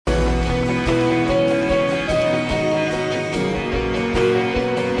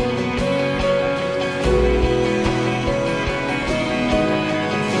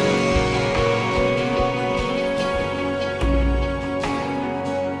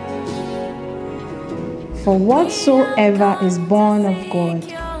For whatsoever is born of God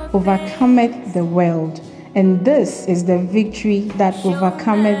overcometh the world. And this is the victory that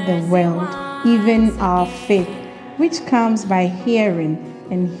overcometh the world, even our faith, which comes by hearing,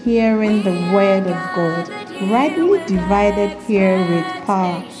 and hearing the word of God, rightly divided here with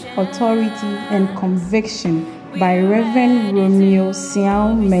power, authority, and conviction by Reverend Romeo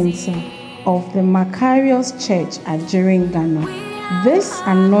Siao Mensah of the Macarius Church at Jeringano. This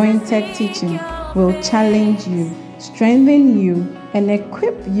anointed teaching will challenge you, strengthen you, and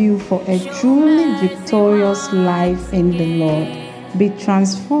equip you for a truly victorious life in the Lord. Be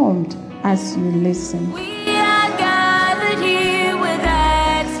transformed as you listen. We are gathered here with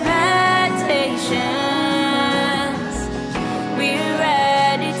expectations. We're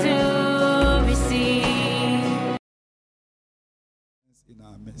ready to receive. In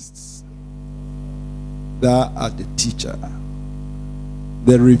our midst, thou art the teacher,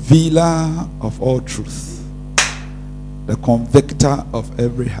 the revealer of all truth, the convictor of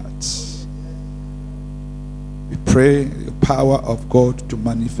every heart. We pray the power of God to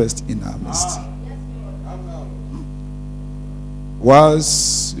manifest in our midst.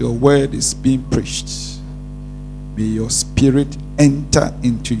 Whilst your word is being preached, may your spirit enter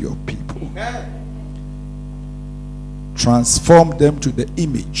into your people. Transform them to the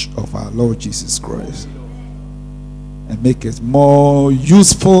image of our Lord Jesus Christ and make it more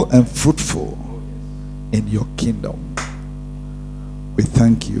useful and fruitful in your kingdom. We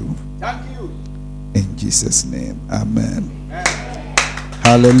thank you. In Jesus' name. Amen.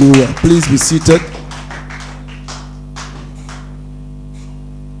 Hallelujah. Please be seated.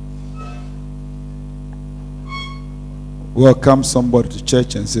 Welcome somebody to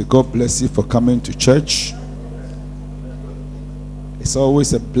church and say, God bless you for coming to church. It's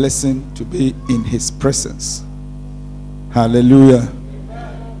always a blessing to be in his presence. Hallelujah.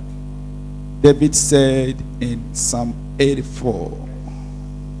 David said in Psalm 84,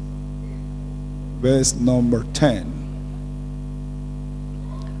 verse number 10.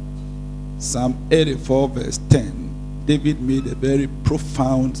 Psalm 84, verse 10. David made a very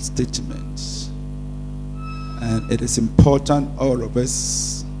profound statement. And it is important, all of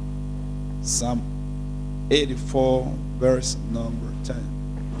us. Psalm 84, verse number 10.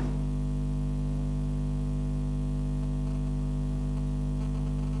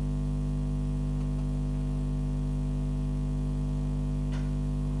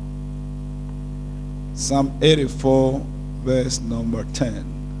 Psalm 84, verse number 10.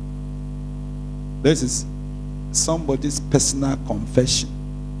 This is somebody's personal confession,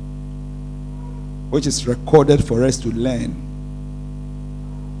 which is recorded for us to learn.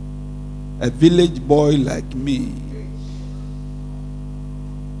 A village boy like me,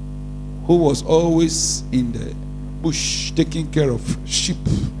 who was always in the bush taking care of sheep,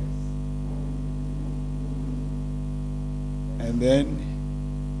 and then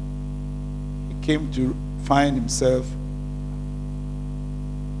he came to find himself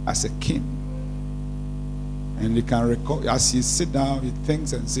as a king. And he can recall, as he sit down, he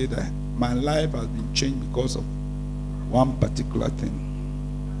thinks and say that my life has been changed because of one particular thing.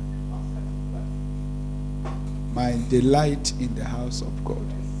 My delight in the house of God.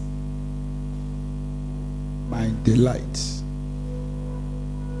 My delight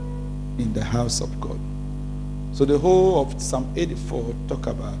in the house of God. So the whole of Psalm 84 talk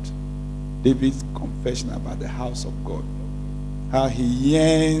about David's confession about the house of God. How he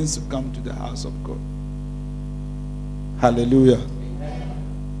yearns to come to the house of God. Hallelujah.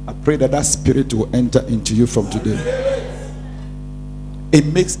 I pray that that spirit will enter into you from today. It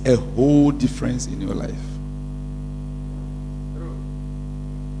makes a whole difference in your life.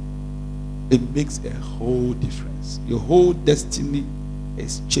 It makes a whole difference. Your whole destiny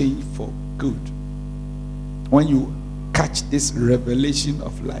is changed for good when you catch this revelation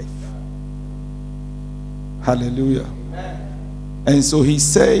of life. Hallelujah. And so he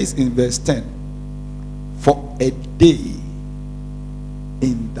says in verse 10, for a day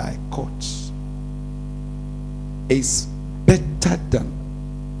in thy courts is better than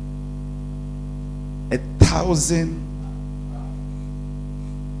 1,000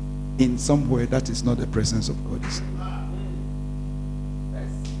 in somewhere that is not the presence of God.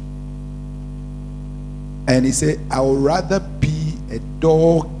 And he said, I would rather be a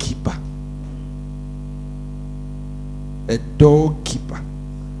doorkeeper. A doorkeeper.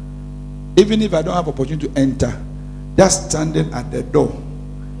 Even if I don't have opportunity to enter, just standing at the door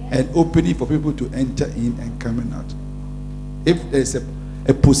and opening for people to enter in and coming out. If there's a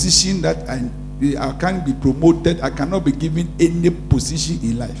position that I can't be promoted, I cannot be given any position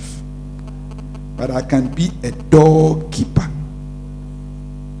in life, but I can be a doorkeeper.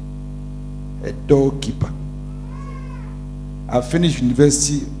 a doorkeeper. I finished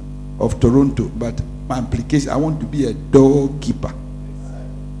University of Toronto, but my application, I want to be a doorkeeper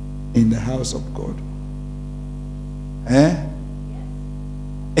in the house of God.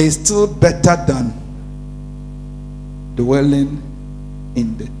 It's still better than dwelling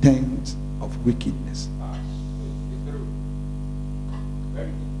in the tent of wickedness.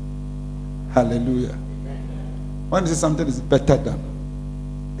 Hallelujah. When you say something is better than,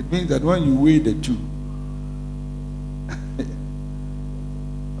 it means that when you weigh the two,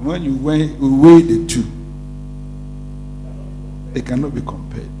 when you weigh the two, they cannot be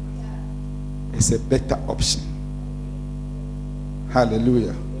compared. It's a better option.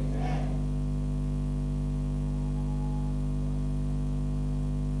 Hallelujah.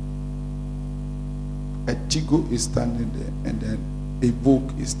 A Tigo is standing there, and then a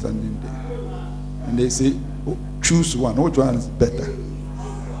Vogue is standing there, and they say, oh, choose one. Which one is better?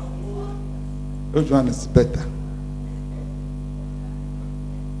 Which one is better?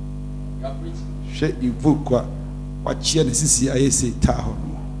 She Evoke what she and Sisi I say Tahoe.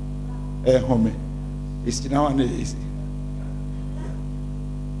 Home. It's now an easy.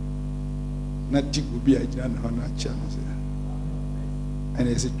 Not Tigo be a Jan Honor channel. And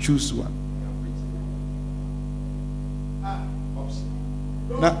they say, choose one.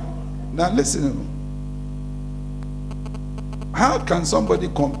 Now listen. How can somebody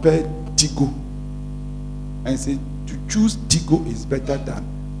compare Tigo and say to choose Tigo is better than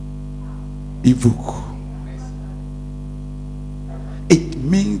Evoke? It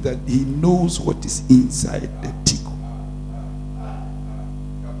means that he knows what is inside the Tigo.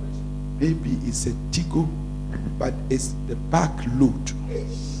 Maybe it's a Tigo, but it's the back load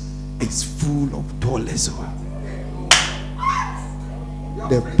is full of dollars.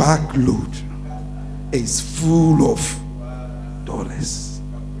 The back load is full of dollars.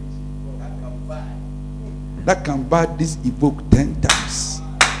 That can buy this Evoke 10 times.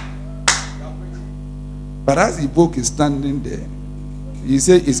 But as Evoke is standing there, you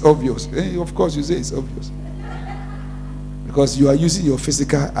say it's obvious. Of course you say it's obvious. Because you are using your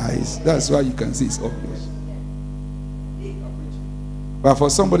physical eyes. That's why you can see it's obvious. But for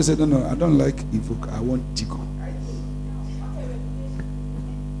somebody to say, no, I don't like Evoke, I want Tigo.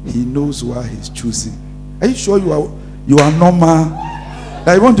 He knows why he's choosing. Are you sure you are normal?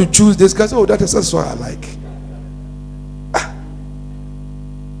 That you want to choose this because that's what I like.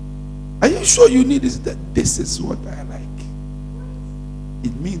 Are you sure you need this? That this is what I like.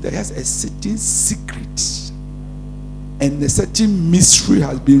 It means that he has a certain secret and a certain mystery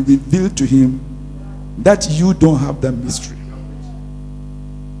has been revealed to him that you don't have that mystery.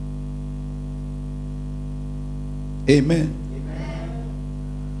 Amen.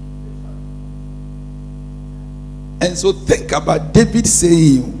 And so think about David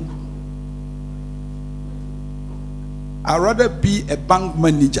saying, I'd rather be a bank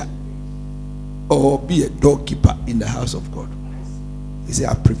manager or be a doorkeeper in the house of God. He said,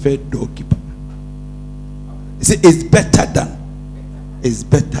 I prefer doorkeeper. He said, it's better than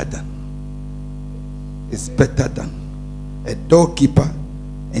a doorkeeper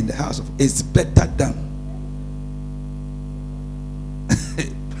in the house of God. It's better than.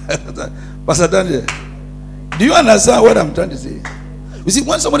 Pastor Daniel, do you understand what I'm trying to say? You see,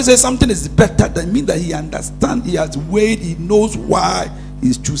 when somebody says something is better, that means that he understands, he has weighed, he knows why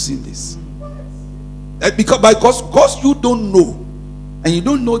he's choosing this. Because you don't know, and you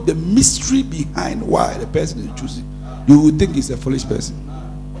don't know the mystery behind why the person is choosing, you would think he's a foolish person.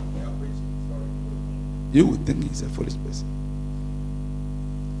 You would think he's a foolish person.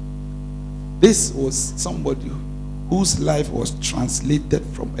 This was somebody whose life was translated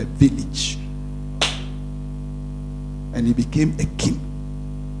from a village, and he became a king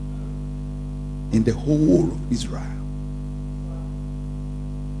in the whole of Israel.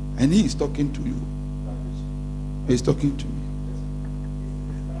 And he is talking to you. He is talking to me.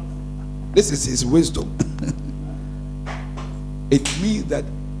 This is his wisdom. It means that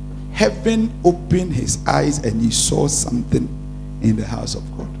heaven opened his eyes and he saw something in the house of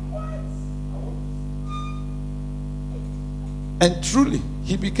God. And truly,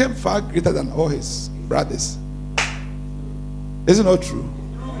 he became far greater than all his brothers. Isn't that true?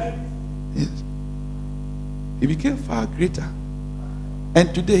 Yes. He became far greater.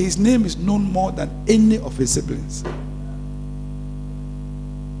 And today his name is known more than any of his siblings.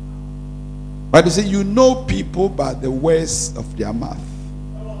 But you see, you know people by the words of their mouth.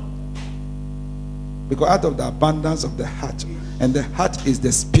 Because out of the abundance of the heart, and the heart is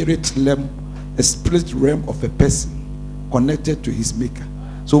the spirit realm of a person connected to his maker.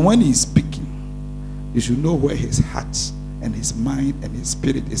 So when he is speaking, you should know where his heart and his mind and his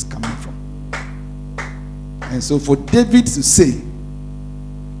spirit is coming from. And so for David to say,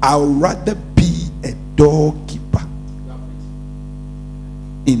 I'll rather be a doorkeeper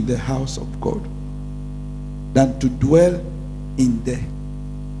in the house of God than to dwell in the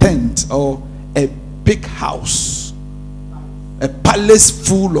tent or a big house, a palace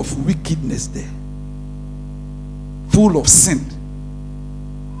full of wickedness there, full of sin.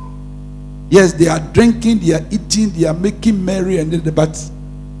 Yes, they are drinking, they are eating, they are making merry, but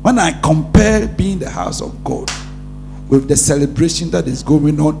when I compare being the house of God with the celebration that is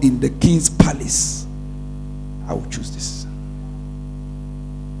going on in the king's palace, I will choose this.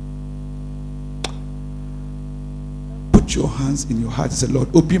 Put your hands in your heart and say,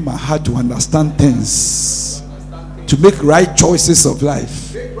 Lord, open my heart to understand things, to make right choices of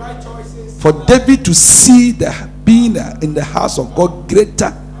life. For David to see that being in the house of God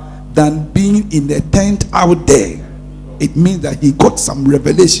greater than being in the tent out there, it means that he got some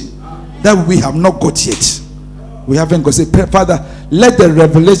revelation that we have not got yet. We haven't got. Say, Father, let the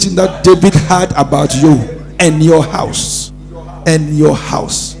revelation that David had about you and your house,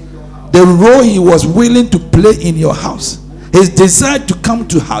 the role he was willing to play in your house, his desire to come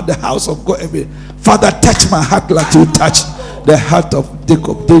to the house of God every day. Father, touch my heart like you touch the heart of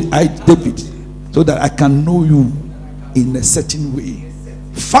David, so that I can know you in a certain way,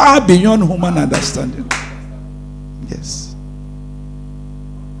 far beyond human understanding. Yes.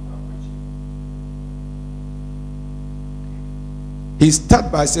 He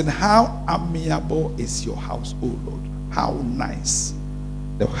started by saying, how amiable is your house, O Lord? How nice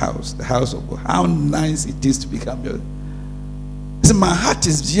the house of God. How nice it is to become your. So my heart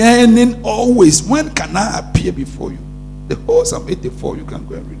is yearning always. When can I appear before you? The whole Psalm 84, you can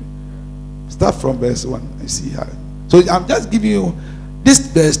go and read it. Start from verse 1 and see how. So I'm just giving you this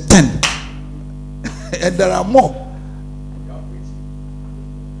verse 10. And there are more.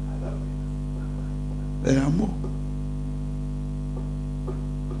 There are more.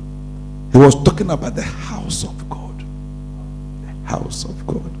 He was talking about the house of God. The house of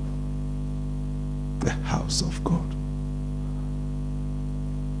God. The house of God.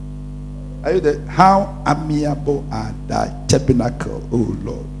 Are you there? How amiable are thy tabernacle, O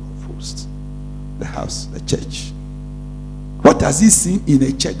Lord of hosts? The house, the church. What does he see in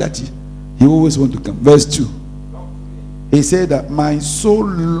a church that he always want to come? Verse 2. He said that my soul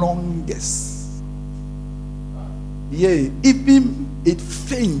longest, yea, even it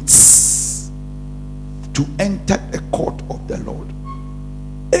faints to enter the court of the Lord.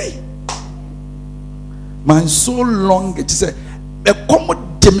 Hey, my soul longest. He said,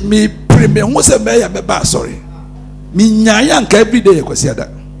 accommodate me, premier. Who said, "May I sorry"? Me nyank every day. You see that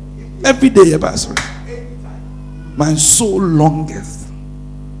every day. You sorry. My soul longeth.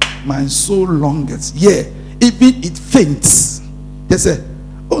 My soul longeth. Yeah, even it faints. They say,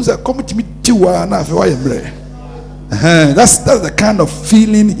 "Oh, sir, come to me, Tiwana." That's the kind of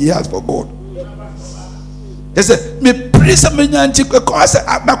feeling he has for God. They say, "Me praise me nyanchi kwa say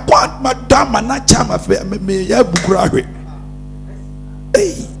akwa madam na chama me ya bukura."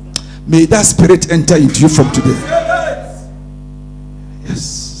 Hey, may that spirit enter into you from today.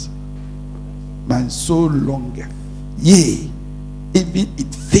 Yes, my soul longeth. Yea, even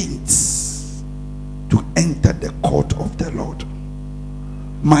it faints to enter the court of the Lord.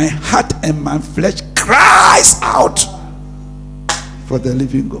 My heart and my flesh cries out for the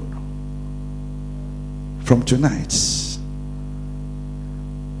living God. From tonight,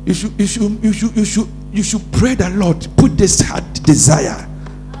 you should pray the Lord, put this heart desire,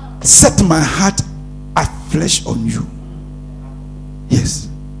 set my heart afresh on you. Yes.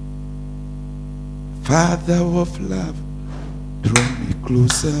 Father of love, draw me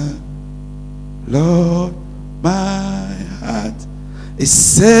closer, Lord. My heart is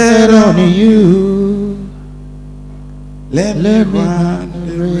set on you. Let me run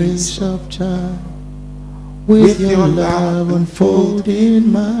the race of time with your love unfold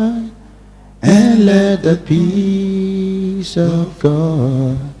in mine, and let the peace of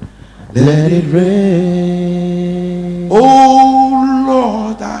God let it reign. Oh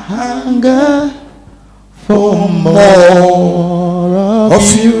Lord, I hunger for more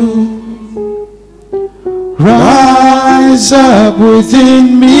of you. Rise up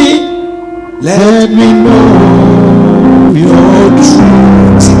within me, let me know your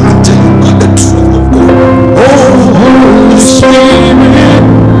truth. See, I'm telling you the truth of God. Oh, Holy Spirit,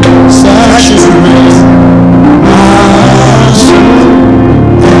 saturate my soul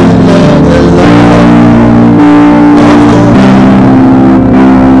and let the love of God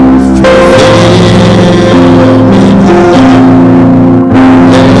fill me now.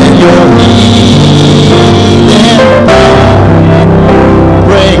 Let your healing power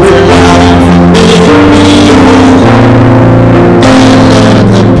bring life in me.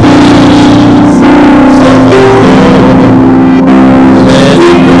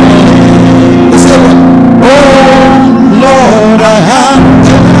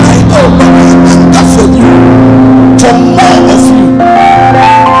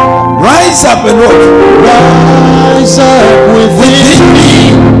 up and what? Rise up within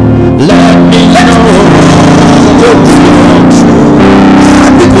me. Let me know the truth.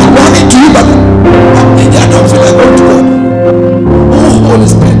 People running to you, but they don't feel like going to God. Oh, Holy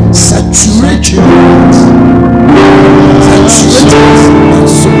Spirit, saturate you. Saturate my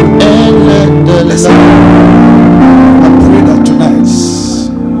soul. And let the Listen, I pray that tonight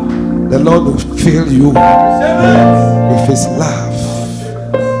the Lord will fill you with His love.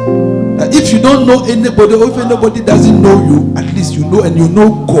 That if you don't know anybody, or if anybody doesn't know you, at least you know, and you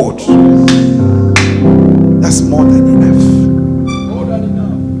know God. That's more than enough.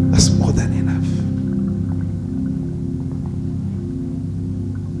 That's more than enough.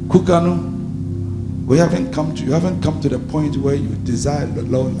 Kukano, you haven't come to the point where you desire the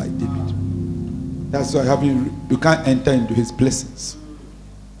Lord like David. That's why you can't enter into His blessings,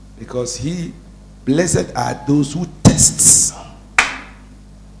 because blessed are those who tests.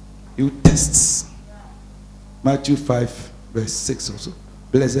 You tests. Matthew 5 verse 6 also.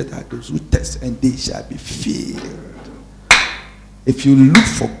 Blessed are those who test, and they shall be filled. If you look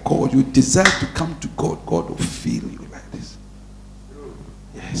for God, you desire to come to God, God will fill you like this.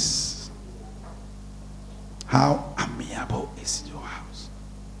 Yes. How amiable is your house?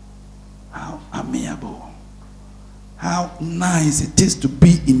 How amiable. How nice it is to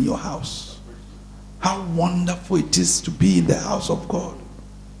be in your house. How wonderful it is to be in the house of God.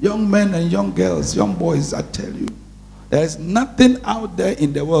 Young men and young girls, young boys, I tell you, there is nothing out there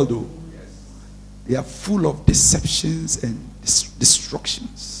in the world, though. They are full of deceptions and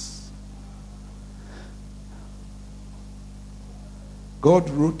destructions. God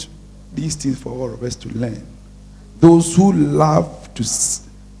wrote these things for all of us to learn. Those who love to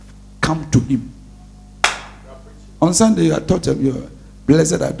come to Him. On Sunday, I taught them,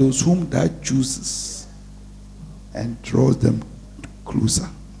 blessed are those whom Thou chooses and draws them closer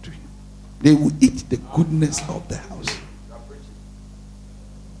to Him. They will eat the goodness of the house.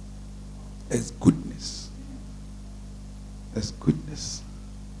 There's goodness. There's goodness.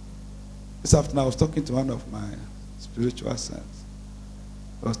 This afternoon, I was talking to one of my spiritual sons.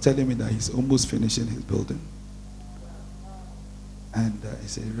 He was telling me that he's almost finishing his building. And he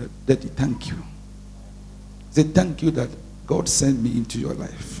said, Daddy, thank you. He said, thank you that God sent me into your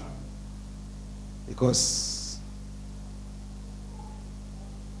life. Because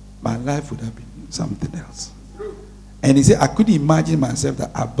my life would have been something else. And he said, I couldn't imagine myself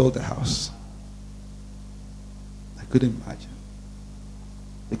that I built a house. I couldn't imagine.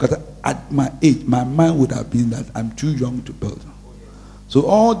 Because at my age, my mind would have been that I'm too young to build. So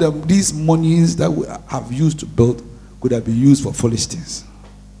all these monies that I've used to build could have been used for foolish things.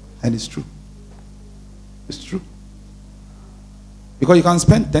 And it's true. It's true. Because you can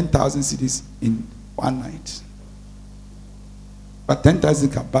spend 10,000 cedis in one night. But 10,000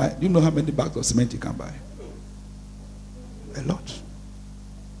 can buy. Do you know how many bags of cement you can buy? A lot.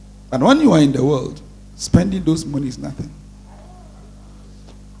 And when you are in the world, spending those money is nothing.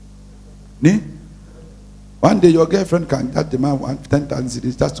 One day your girlfriend can just demand 10,000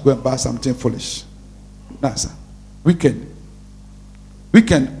 cedis just to go and buy something foolish. No, sir. Weekend.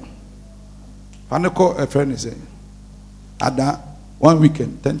 When I call a friend and say, Ada, 1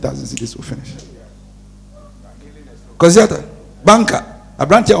 weekend, 10,000 cedis will finish. Because the banker, a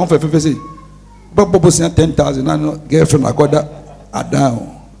branch on for 50, but 10,000, I know girlfriend, I got that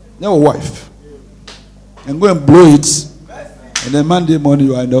Ada, your wife, and go and blow it, and then Monday morning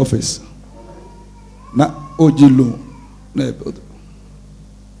you are in the office. Now, Ojilu,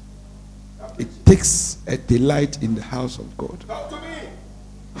 it takes a delight in the house of God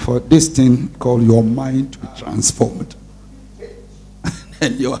for this thing called your mind to be transformed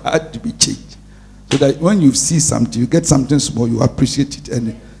and your heart to be changed, so that when you see something, you get something small, you appreciate it,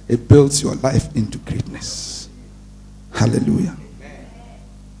 and it builds your life into greatness. Hallelujah.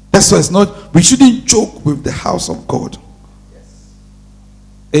 That's why it's not, we shouldn't joke with the house of God.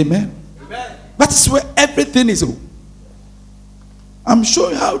 Amen. That's where everything is. I'm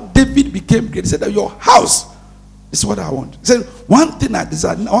showing how David became great. He said that your house is what I want. He said, one thing I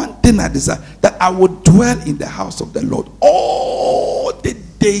desire, that I would dwell in the house of the Lord all the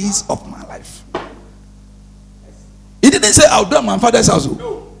days of my life. He didn't say, I'll dwell in my father's house.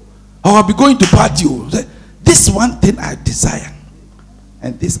 Or I'll be going to party. He said, this one thing I desire,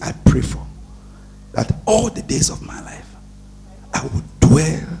 and this I pray for, that all the days of my life I would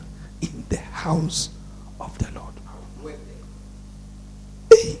dwell in the house of the Lord.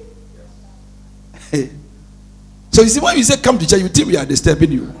 Hey. So you see, when you say come to church, you think we are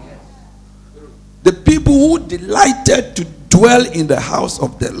disturbing you. The people who delighted to dwell in the house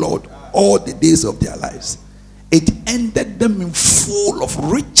of the Lord all the days of their lives, it ended them in full of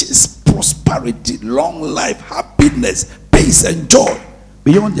riches, prosperity, long life, happiness, peace, and joy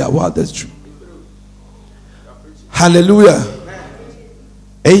beyond their wildest dream. Hallelujah.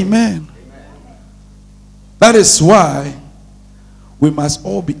 Amen. That is why we must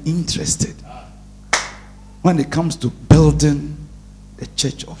all be interested when it comes to building the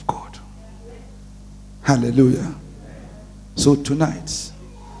church of God. Hallelujah. So tonight,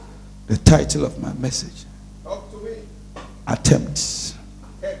 the title of my message, attempts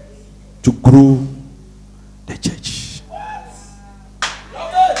to grow the church.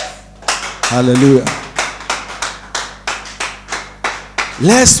 Hallelujah.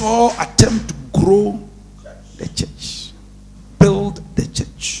 Let's all attempt to grow the church. Build the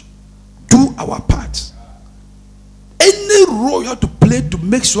church. Do our part. Any role you have to play to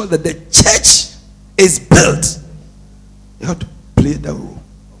make sure that the church is built, you have to play that role.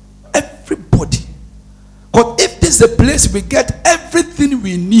 Everybody. Because if this is a place we get everything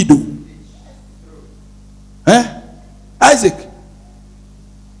we need, Isaac,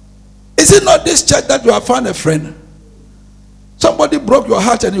 is it not this church that you have found a friend? Somebody broke your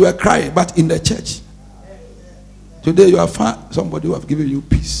heart and you were crying, but in the church. Today you have found somebody who have given you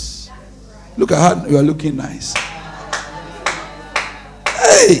peace. Look at how you are looking nice.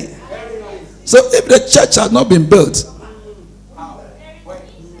 Hey! So if the church has not been built,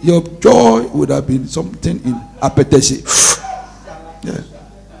 your joy would have been something in appetite. Yeah.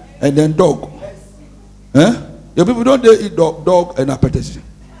 And then dog. Your people don't they eat dog and appetite.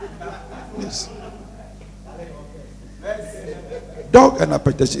 Yes. Dog and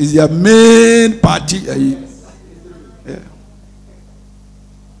appetite is their main party. Yeah.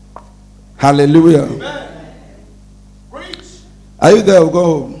 Hallelujah. Are you there? We'll go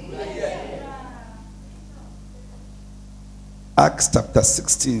home. Acts chapter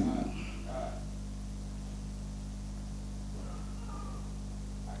 16.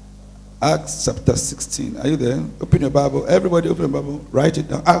 Acts chapter 16. Are you there? Open your Bible. Everybody open your Bible. Write it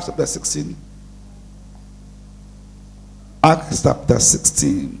down. Acts chapter 16. Acts chapter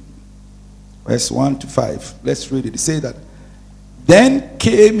 16. Verse 1 to 5. Let's read it. It says that, then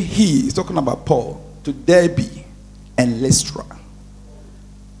came he, he's talking about Paul, to Derbe and Lystra.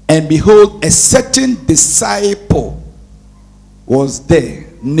 And behold, a certain disciple was there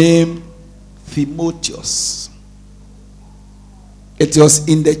named Timotheus. It was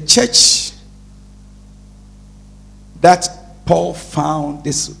in the church that Paul found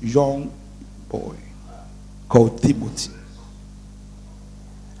this young boy called Timothy.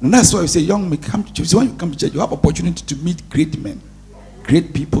 And that's why we say, young men, come to church. So when you come to church, you have opportunity to meet great men,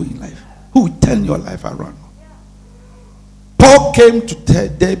 great people in life who will turn your life around. Paul came to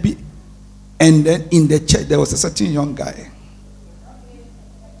Derbe, and then in the church there was a certain young guy.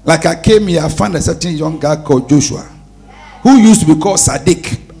 Like I came here, I found a certain young guy called Joshua, who used to be called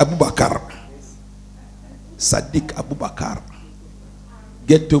Sadiq Abu Bakr. Sadiq Abu Bakr,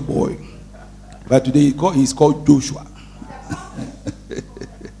 ghetto boy. But today he's called Joshua.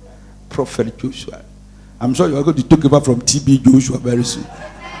 Prophet Joshua. I'm sure you are going to take over from TB Joshua very soon.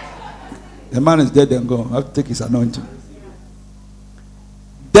 The man is dead and gone. I have to take his anointing.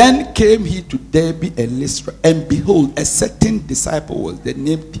 Then came he to Derbe and Lystra, and behold, a certain disciple was there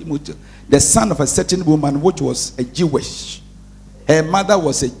named Timothy, the son of a certain woman which was a Jewish. Her mother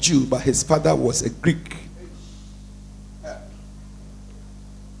was a Jew, but his father was a Greek.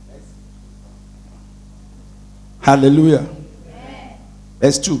 Hallelujah.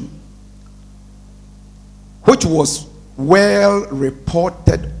 Verse 2. Which was well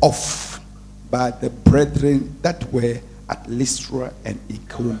reported of by the brethren that were at Lystra and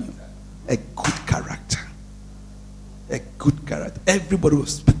Iconium. A good character. A good character. Everybody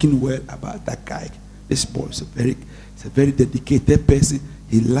was speaking well about that guy. This boy is a very dedicated person.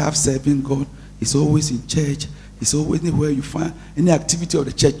 He loves serving God. He's always in church. He's always anywhere you find any activity of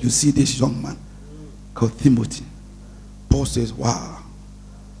the church, you see this young man called Timothy. Paul says, wow,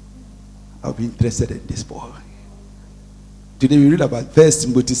 I'll be interested in this boy. Today we read about 1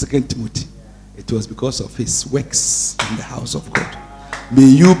 Timothy, 2 Timothy. It was because of his works in the house of God. May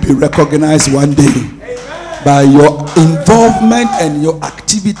you be recognized one day by your involvement and your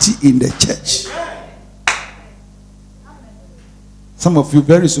activity in the church. Some of you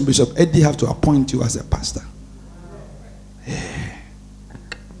very soon, Bishop Eddie, have to appoint you as a pastor. Yeah.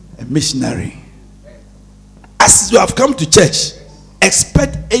 A missionary. As you have come to church,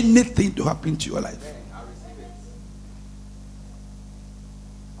 expect anything to happen to your life.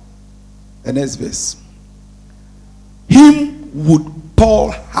 The next verse. Him would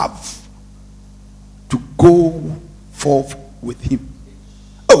Paul have to go forth with him.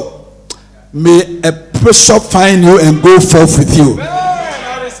 Oh, may a bishop find you and go forth with you.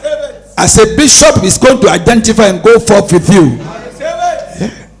 as a bishop is going to identify and go forth with you.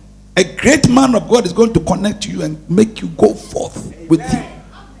 Yeah. A great man of God is going to connect you and make you go forth with him.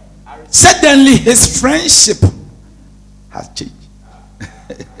 Suddenly his friendship has changed.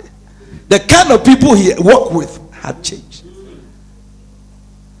 The kind of people he worked with had changed.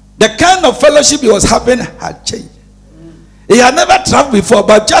 The kind of fellowship he was having had changed. He had never traveled before,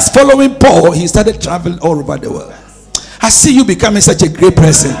 but just following Paul, he started traveling all over the world. I see you becoming such a great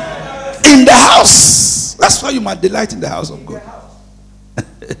person in the house. That's why you must delight in the house of God.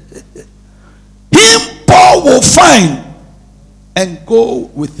 Him Paul will find and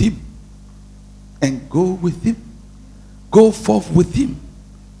go with him. And go with him. Go forth with him.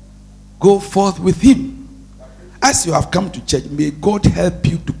 Go forth with him. As you have come to church, may God help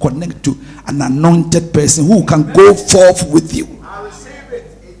you to connect to an anointed person who can go forth with you. I receive it.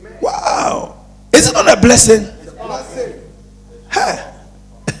 Amen. Wow. Is it not a blessing? It's a blessing. Hey.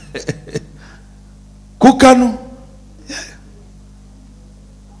 Kukanu. Yeah.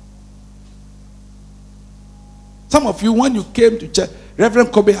 Some of you, when you came to church,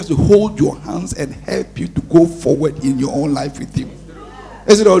 Reverend Kobe has to hold your hands and help you to go forward in your own life with him.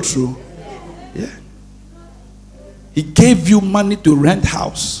 Is it all true? Yeah. He gave you money to rent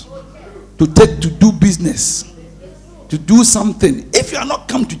house, to do business, to do something. If you are not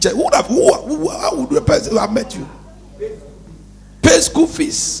come to church, how would the person who have met you pay school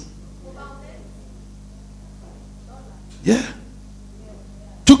fees? Yeah.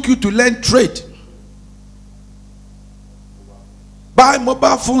 Took you to learn trade, buy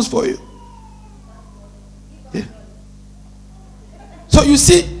mobile phones for you. Yeah. So you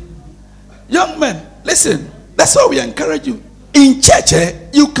see, young men, listen. That's why we encourage you. In church,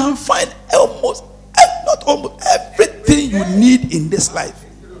 you can find not almost everything you need in this life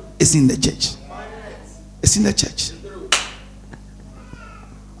is in the church. It's in the church.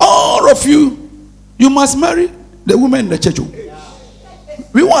 All of you, you must marry the women in the church.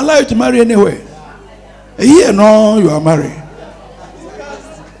 We won't allow you to marry anywhere. Here, no, you are married.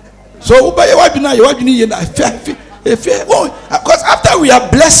 So, but you need because after we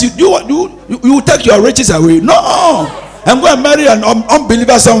have blessed you, you will take your riches away. No, I'm going to marry an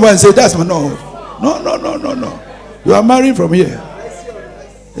unbeliever somewhere and say that's my no. You are marrying from here.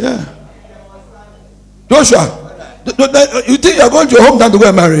 Yeah. Joshua, you think you are going to your hometown to go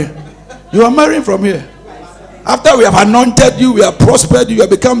and marry? You are marrying from here. After we have anointed you, we have prospered you, you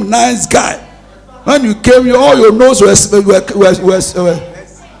have become a nice guy. When you came, all your nose was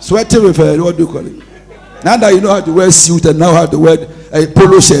sweating with what do you call it? Now that you know how to wear suit and now how to wear a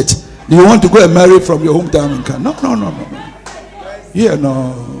polo shirt, you want to go and marry from your hometown in Canada? No. Yeah,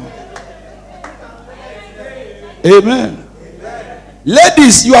 no. Amen.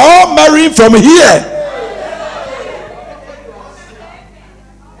 Ladies, you are all marrying from here.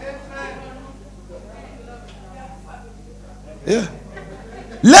 Yeah.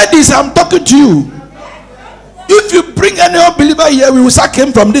 Ladies, I'm talking to you. If you bring any unbeliever here, we will sack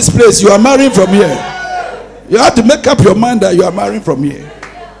him from this place. You are marrying from here. You have to make up your mind that you are marrying from here.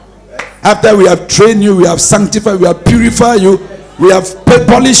 After we have trained you, we have sanctified, we have purified you, we have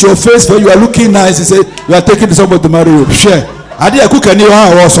polished your face for you are looking nice. You say you are taking somebody to marry you. Share. I did a cook and you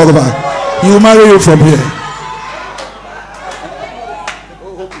are also over. He will marry you from here.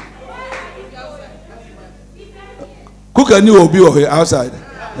 Cook and you will be outside.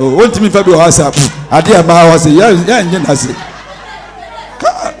 Oh, what do you mean if I outside? I did a house.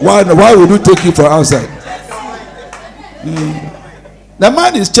 Why would you take you for outside? The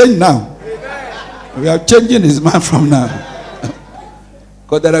man is changed now. We are changing his mind from now.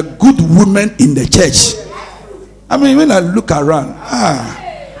 Because there are good women in the church. I mean, when I look around,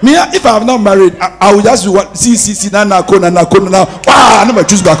 me, if I have not married, I will just see, na ko. Wow, I never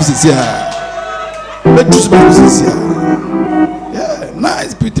choose back to see. Yeah,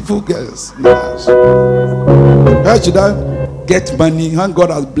 nice, beautiful girls. Nice. Why should I get money? When God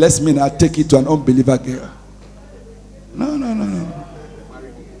has blessed me, and I take it to an unbeliever girl. No.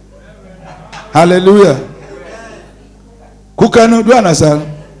 Hallelujah. Who can do understand?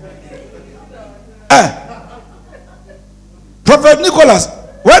 Prophet Nicholas,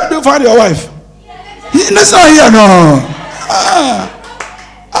 where do you find your wife? He's not here, no.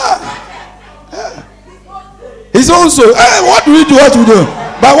 He's also, what do we do?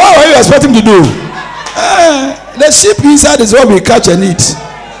 But what are you expecting to do? The sheep inside is what we catch and eat.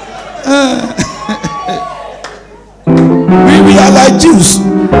 We are like Jews.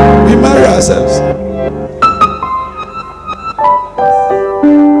 We marry ourselves.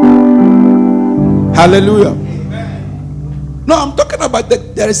 Hallelujah. No, I'm talking about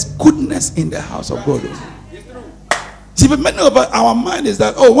there is goodness in the house of God. See, but many of our mind is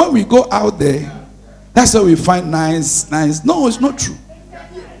that, oh, when we go out there, that's where we find nice. No, it's not true.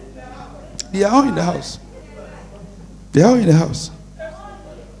 They are all in the house. They are all in the house.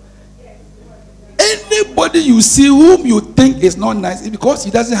 Anybody you see whom you think is not nice is because he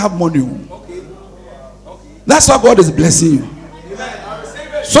doesn't have money. That's why God is blessing you.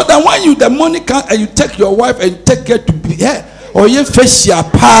 So that when the money comes and you take your wife and take her to be here, or you face your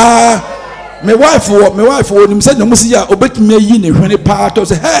pa. My wife, when him said, "No, Musi ya obet me yin ehwene pa." To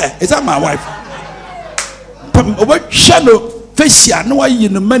say, "Hey, is that my wife?" Over shadow facial, no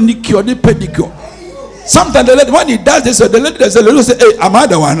yin manicure, the pedicure. Sometimes the lady, when he does this, the lady does a little say, "Hey, am I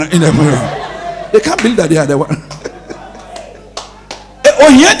the one in the mirror?" They can't believe that they are the one.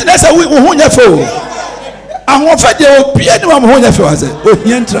 Oh, he entered. That's a we who you for. I want to say, "Oh, Pierre, no, I'm who you for." I said, "Oh,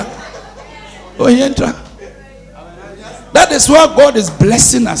 he entered. Oh, he entered." That is why God is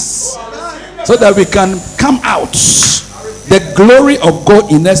blessing us. So that we can come out. The glory of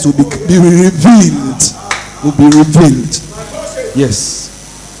God in us will be revealed. Will be revealed.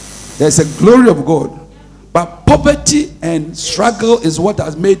 Yes. There's a glory of God. But poverty and struggle is what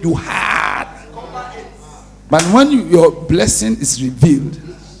has made you hard. But when your blessing is revealed,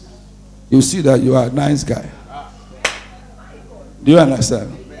 you see that you are a nice guy. Do you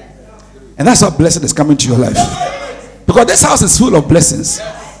understand? And that's how blessing is coming to your life. Because this house is full of blessings.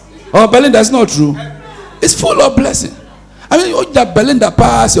 Oh, Belinda, that's not true. It's full of blessing. I mean, you that Belinda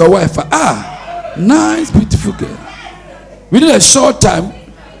pass your wife. Ah, nice, beautiful girl. Within a short time,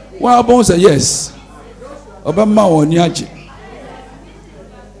 one bones say yes. Obama or Nyaji.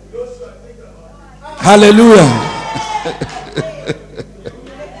 Hallelujah.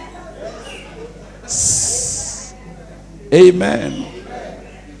 Amen.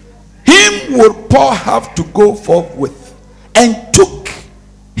 Him would Paul have to go forth with, and took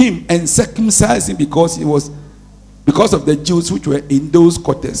him and circumcised him because of the Jews which were in those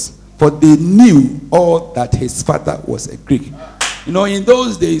quarters, for they knew all that his father was a Greek. You know, in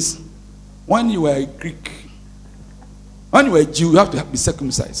those days, when you were a Greek, when you were a Jew, you have to be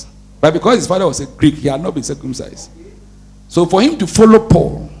circumcised. But because his father was a Greek, he had not been circumcised. So for him to follow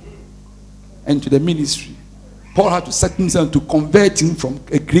Paul and to the ministry, Paul had to circumcise him to convert him from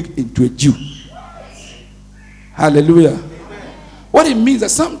a Greek into a Jew. Hallelujah. What it means that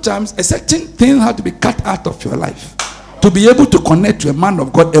sometimes a certain thing has to be cut out of your life to be able to connect to a man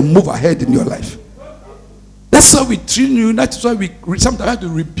of God and move ahead in your life. That's how we train you. That's why we sometimes have to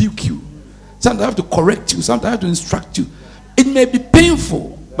rebuke you. Sometimes have to correct you. Sometimes have to instruct you. It may be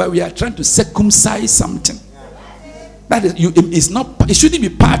painful, but we are trying to circumcise something. That is, it's not. It shouldn't be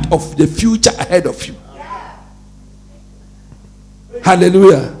part of the future ahead of you.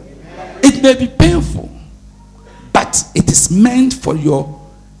 Hallelujah. It may be painful, but it is meant for your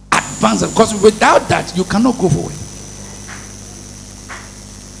advance. Because without that, you cannot go forward.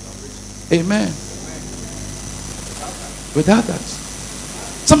 Amen. Without that,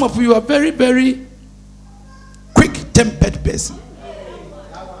 some of you are very, very quick-tempered person.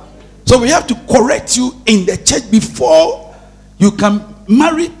 So we have to correct you in the church before you can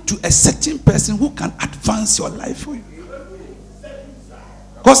marry to a certain person who can advance your life for you.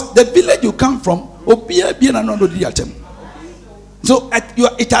 Because the village you come from, so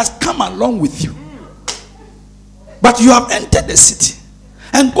it has come along with you. But you have entered the city.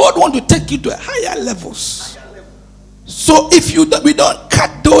 And God wants to take you to higher levels. So if we don't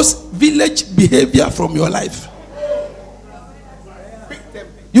cut those village behavior from your life,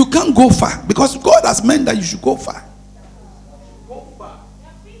 you can't go far. Because God has meant that you should go far.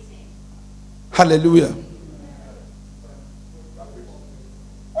 Hallelujah.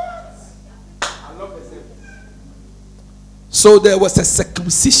 So there was a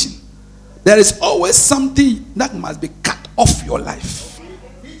circumcision. There is always something that must be cut off your life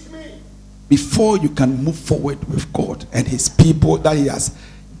before you can move forward with God and his people that he has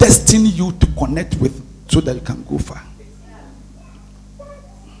destined you to connect with, so that you can go far.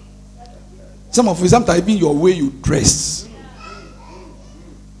 Some of you, sometimes even your way you dress.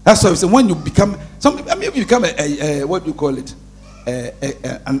 That's why we say when you become, if you become a what do you call it,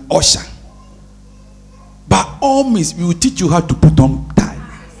 an usher. By all means, we will teach you how to put on tie.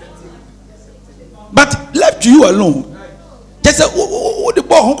 But left to you alone, just say, "Oh, the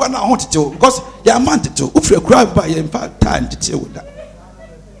boy who can not want to," because you are meant to. If you cry by your time to deal with that.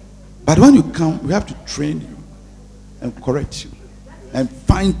 But when you come, we have to train you and correct you and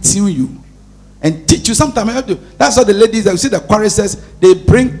fine-tune you and teach you. Sometimes I have to. That's why the ladies that you see the choristers, they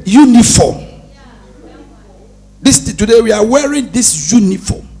bring uniform. Today we are wearing this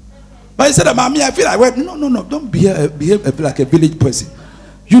uniform. But I said, "Mommy, I feel like no, don't behave like a village person.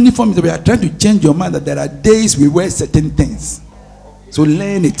 Uniform is we are trying to change your mind that there are days we wear certain things. So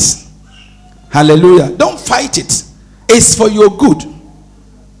learn it. Hallelujah. Don't fight it. It's for your good.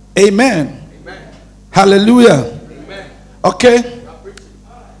 Amen. Amen. Hallelujah. Amen. Okay.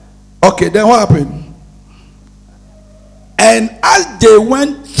 Okay, then what happened? And as they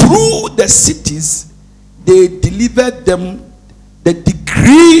went through the cities, they delivered them the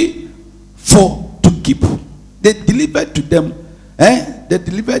decree to keep. They delivered to them, they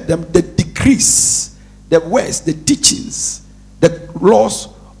delivered them the decrees, the words, the teachings, the laws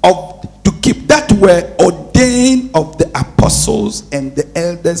to keep that were ordained of the apostles and the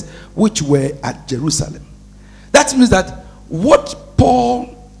elders which were at Jerusalem. That means that what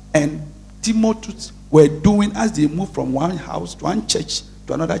Paul and Timothy were doing as they moved from one house to one church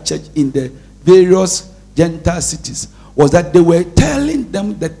to another church in the various Gentile cities was that they were telling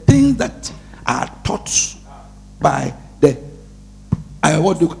them the things that are taught by the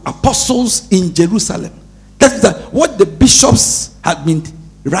apostles in Jerusalem. That is that what the bishops had been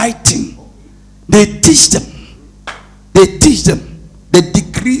writing, they teach them. They teach them the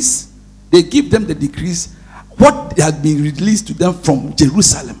decrees. They give them the decrees. What had been released to them from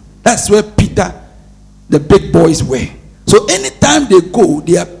Jerusalem. That's where Peter, the big boys were. So anytime they go,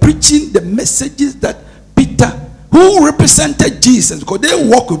 they are preaching the messages that Peter, who represented Jesus, because they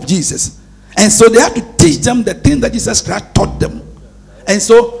walk with Jesus. And so they had to teach them the things that Jesus Christ taught them. And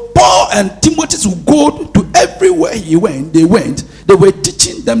so Paul and Timothy would go to everywhere they were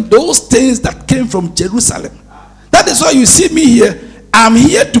teaching them those things that came from Jerusalem. That is why you see me here. I'm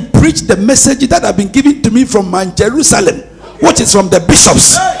here to preach the message that have been given to me from my Jerusalem, which is from the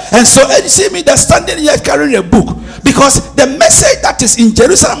bishops. And so you see me that's standing here carrying a book, because the message that is in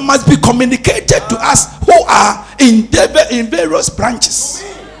Jerusalem must be communicated to us who are in various branches.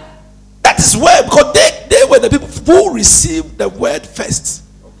 That is where, because they were the people who received the word first.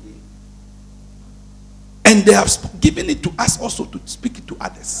 And they have given it to us also to speak it to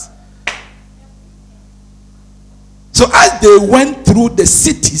others. So as they went through the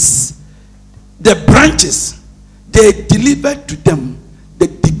cities, the branches, they delivered to them the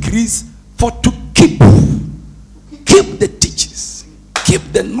decrees to keep the teachings, keep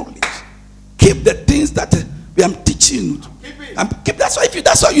the knowledge, keep the things that we am teaching you.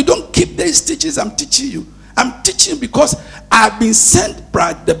 That's why you don't keep these teachings I'm teaching you. I'm teaching because I've been sent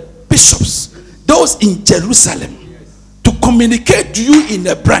by the bishops, those in Jerusalem, to communicate to you in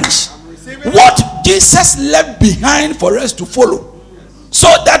a branch what Jesus left behind for us to follow, so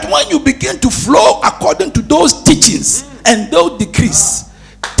that when you begin to flow according to those teachings and those decrees,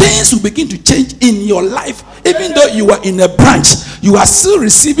 things will begin to change in your life. Even though you are in a branch, you are still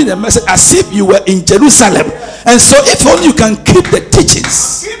receiving a message as if you were in Jerusalem. And so if only you can keep the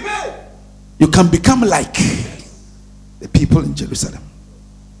teachings, you can become like the people in Jerusalem.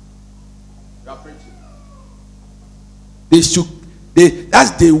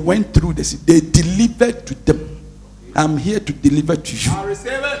 As they went through this, they delivered to them. I'm here to deliver to you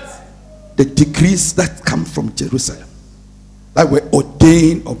the decrees that come from Jerusalem, that were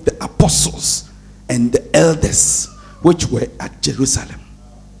ordained of the apostles and the elders which were at Jerusalem.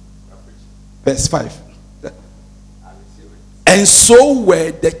 Verse 5. And so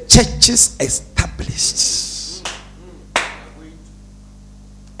were the churches established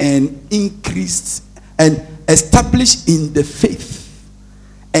and increased and established in the faith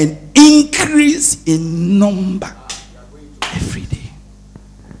and increase in number every day.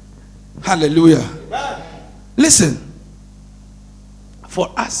 Hallelujah. Listen, for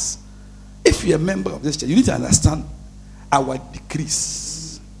us, if you're a member of this church, you need to understand our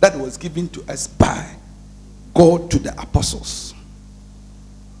decrees that was given to us by God to the apostles.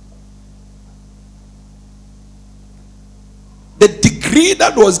 The decree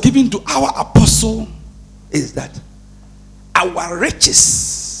that was given to our apostle is that our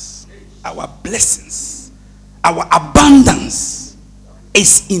riches, our blessings, our abundance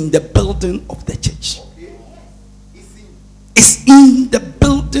is in the building of the church. It's in the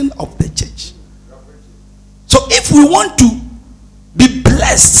building of the church. So if we want to be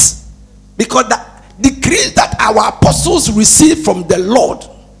blessed, because the decree that our apostles received from the Lord,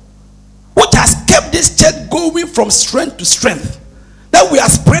 which has kept this church going from strength to strength, that we are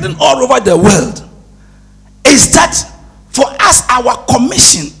spreading all over the world, is that for us, our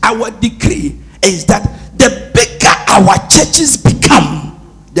commission, our decree is that the bigger our churches become,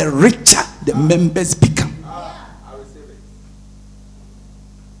 the richer the members become.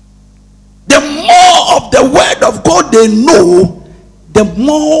 The more of the word of God they know,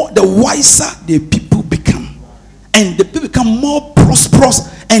 the wiser the people become. And the people become more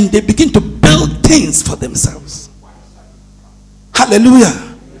prosperous, and they begin to build things for themselves. Hallelujah.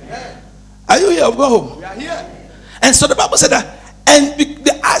 Are you here or go home? We are here. And so the Bible said that, and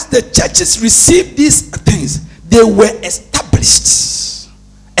as the churches received these things, they were established.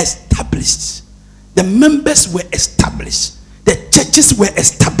 Established. The members were established. The churches were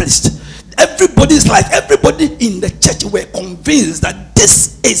established. Everybody's life, everybody in the church were convinced that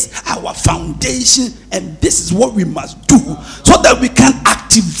this is our foundation and this is what we must do so that we can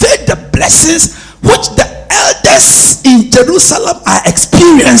activate the blessings which the elders in Jerusalem are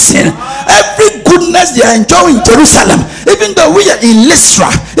experiencing. Every goodness they are enjoying in Jerusalem, even though we are in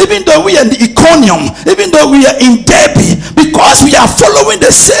Lystra, even though we are in Iconium, even though we are in Derbe, because we are following the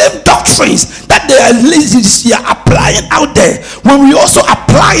same doctrines that they are applying out there. When we also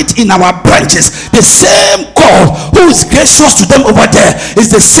apply it in our branches, the same God who is gracious to them over there is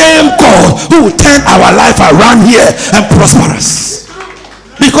the same God who will turn our life around here and prosper us.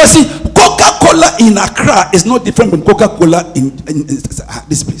 Because see, Coca-Cola in Accra is not different from Coca-Cola in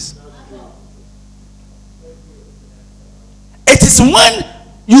this place. It is when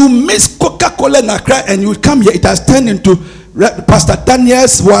you miss Coca-Cola in Accra and you come here, it has turned into Pastor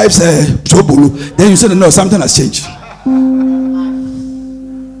Daniel's wife's Chobulu. Then you say, no, something has changed.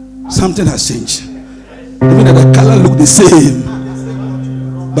 Something has changed. Even though the color look the same,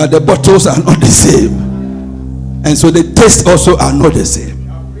 but the bottles are not the same. And so the taste also are not the same.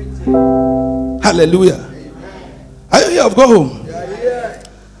 Hallelujah. Are you here? Go home.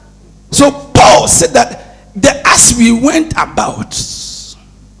 So Paul said that as we went about,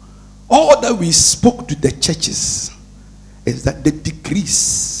 all that we spoke to the churches is that the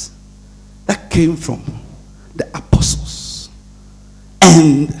decrees that came from the apostles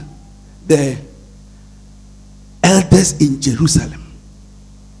and the elders in Jerusalem,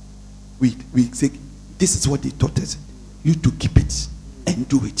 we say, this is what they taught us. You to keep it and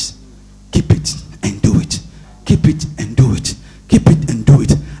do it. Keep it and do it. Keep it and do it. Keep it and do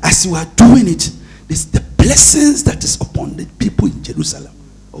it. As you are doing it, this the blessings that is upon the people in Jerusalem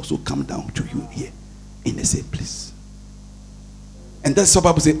also come down to you here in the same place. And that's what the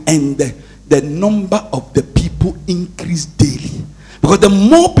Bible says, and the number of the people increased daily. Because the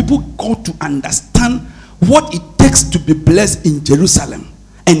more people got to understand what it takes to be blessed in Jerusalem,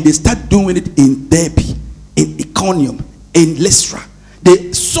 and they start doing it in Derbe, in Iconium, in Lystra,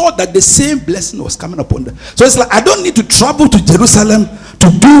 they saw that the same blessing was coming upon them. So it's like, I don't need to travel to Jerusalem to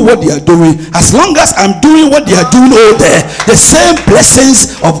do what they are doing. As long as I'm doing what they are doing over there, the same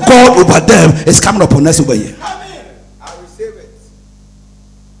blessings of God over them is coming upon us over here. I receive it.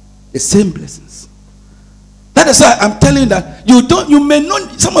 The same blessings. That is why I'm telling you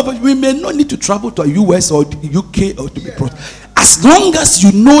that some of us, we may not need to travel to a US or UK or to be brought. As long as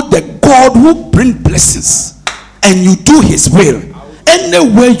you know the God who brings blessings and you do his will,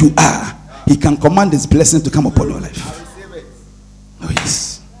 anywhere you are, he can command his blessings to come upon your life. Oh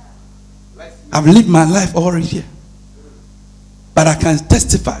yes. I've lived my life already here. But I can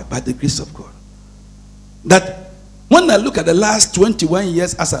testify by the grace of God that when I look at the last 21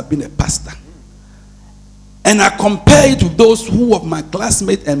 years as I've been a pastor, and I compare it with those who are my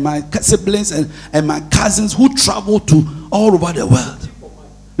classmates and my siblings and my cousins who travel to all over the world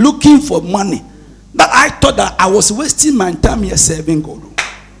looking for money, that I thought that I was wasting my time here serving God.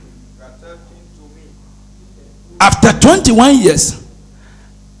 After 21 years,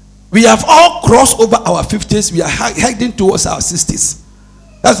 we have all crossed over our 50s. We are heading towards our 60s.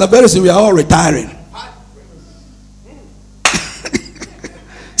 That's the very reason we are all retiring.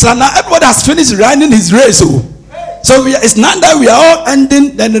 So now everybody has finished running his race. So it's not that we are all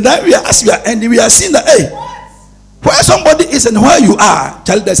ending, then that as we are ending, we are seeing that, hey, where somebody is and where you are,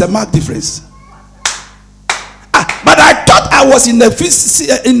 there's a marked difference. But I thought I was in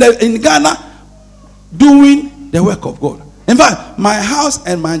Ghana doing the work of God. In fact, my house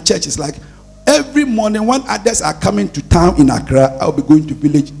and my church is like every morning when others are coming to town in Accra, I'll be going to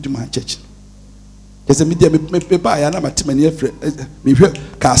village to my church. There's a media paper I am a team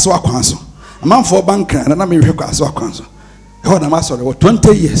and Castle Council. A man for bank and I'm a Castle Council. Hold on, sorry,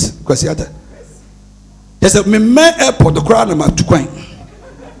 20 years because there's a man airport, the crowd of Tuquain.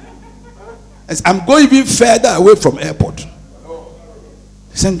 I'm going even further away from airport.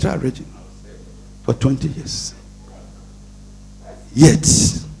 Central region for 20 years. Yet,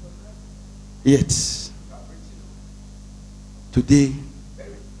 today,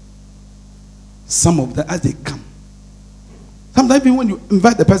 some of them, as they come, sometimes even when you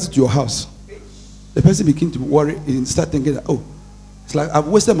invite the person to your house, the person begins to worry and start thinking that, oh, it's like I've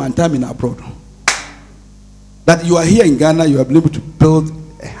wasted my time in abroad. That you are here in Ghana, you have been able to build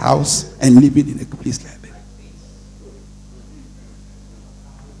a house and live in a place like that.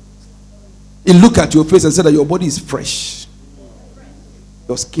 You look at your face and say that your body is fresh.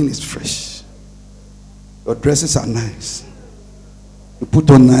 Your skin is fresh. Your dresses are nice. You put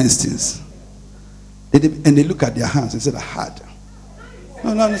on nice things. And they look at their hands and say, hard.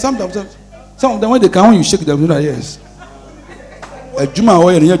 No, sometimes some of them, when they come, when you shake them, they're like, yes.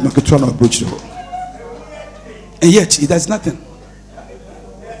 And yet, it does nothing.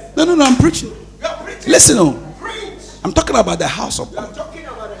 No, I'm preaching. Listen, I'm talking about the house of God.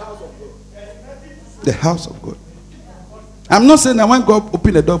 The house of God. I'm not saying that when God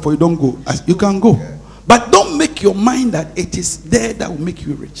open the door for you, don't go. You can go. But don't make your mind that it is there that will make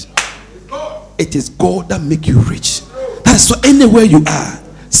you rich. It is God that make you rich. That's so anywhere you are,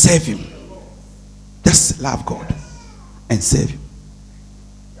 serve Him. Just love God and serve Him.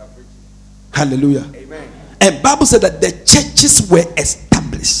 Hallelujah. Amen. And Bible said that the churches were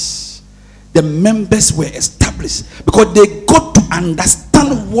established. The members were established because they got to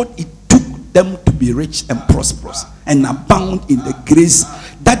understand what it took them to be rich and prosperous and abound in the grace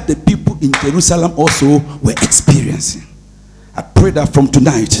that the people in Jerusalem also were experiencing. I pray that from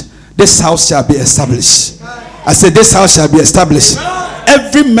tonight, this house shall be established. I said, this house shall be established.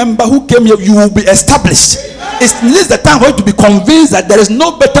 Every member who came here, you will be established. It's the time for you to be convinced that there is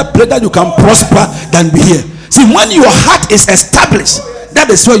no better place that you can prosper than be here. See, when your heart is established, that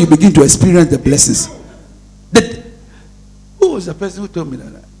is where you begin to experience the blessings. Who was the person who told me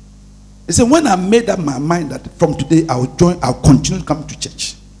that? He said, when I made up my mind that from today I'll continue to come to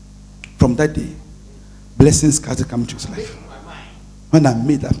church. From that day, blessings started coming to his life. When I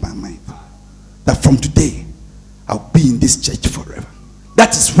made up my mind that from today I'll be in this church forever.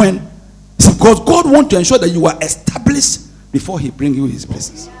 That is when, because God wants to ensure that you are established before He brings you His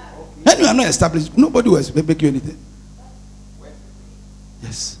blessings. When you are not established, nobody will make you anything.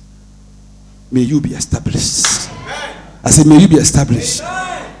 Yes. May you be established. I said, may you be established.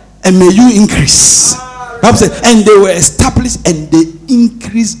 And may you increase. Bible said, and they were established and they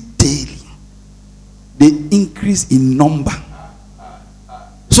increased daily. They increase in number.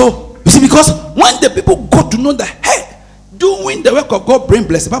 So, you see, because when the people got to know that, hey, doing the work of God bring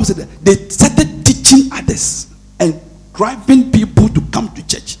blessing, the Bible said that they started teaching others and driving people to come to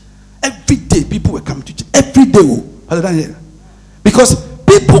church. Every day, people were coming to church. Every day. Because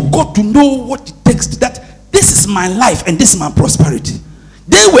people got to know what it takes to that. This is my life and this is my prosperity.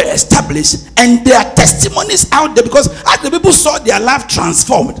 They were established and there are testimonies out there because as the people saw their life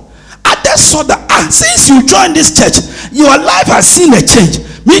transformed, others saw that since you joined this church, your life has seen a change.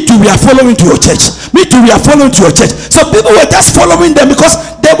 Me too, we are following to your church. Me too, we are following to your church. So people were just following them because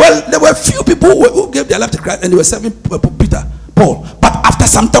there were few people who gave their life to Christ and they were serving Peter, Paul. But after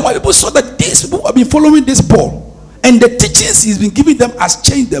some time, when people saw that these people have been following this Paul, and the teachings he's been giving them has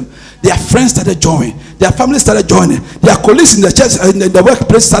changed them. Their friends started joining. Their families started joining. Their colleagues in the church, in the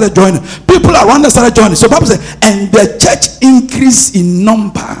workplace started joining. People around them started joining. So Bible said, and the church increased in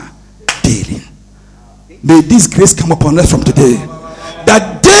number daily. May this grace come upon us from today.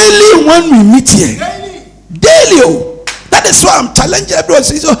 That daily when we meet here, daily, that is why I'm challenging everyone.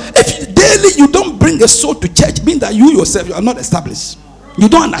 So if daily you don't bring a soul to church, mean that you yourself, you are not established. You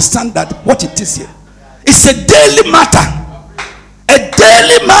don't understand that what it is here. It's a daily matter. A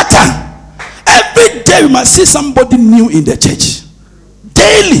daily matter. Every day we must see somebody new in the church.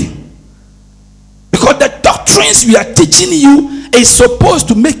 Daily. Because the doctrines we are teaching you is supposed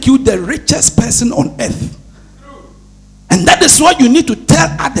to make you the richest person on earth. And that is why you need to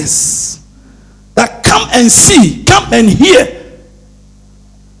tell others that come and see, come and hear.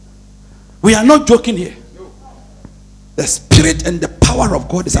 We are not joking here. The spirit and the power of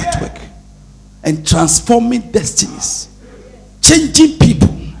God is at work. And transforming destinies, changing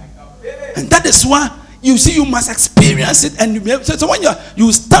people, and that is why you see you must experience it. And so when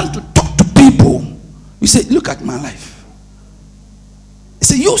you stand to talk to people, you say, "Look at my life." You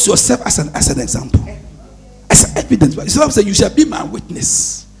say, "Use yourself as an example, as evidence." So I say, "You shall be my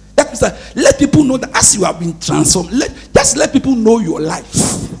witness." That means that let people know that as you have been transformed, just let people know your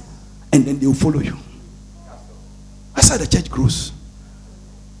life, and then they will follow you. That's how the church grows.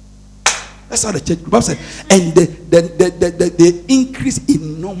 That's how the church group said. And the increase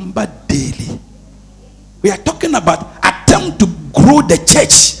in number daily. We are talking about attempt to grow the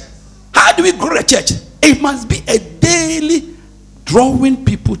church. How do we grow the church? It must be a daily drawing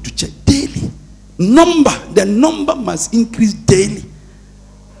people to church. Daily. The number must increase daily.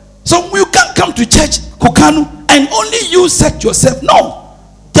 So you can't come to church, Kokanu, and only you set yourself. No.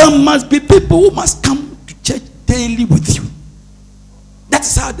 There must be people who must come to church daily with you.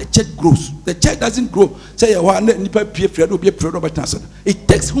 That's how the church grows. The church doesn't grow. Say, it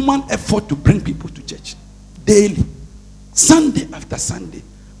takes human effort to bring people to church. Daily. Sunday after Sunday.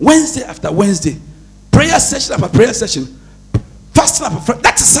 Wednesday after Wednesday. Prayer session after prayer session. Fasting after fasting.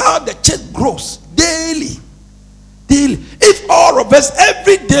 That is how the church grows. daily. Daily. If all of us,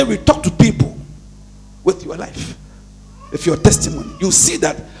 every day we talk to people with your life, with your testimony, you see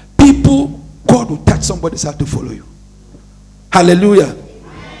that people, God will touch somebody's heart to follow you. Hallelujah.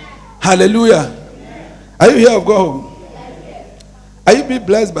 Hallelujah. Are you here of God? Are you being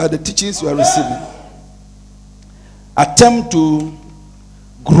blessed by the teachings you are receiving? Attempt to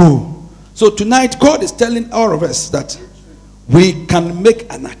grow. So tonight, God is telling all of us that we can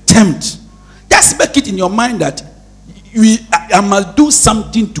make an attempt. Just make it in your mind that I must do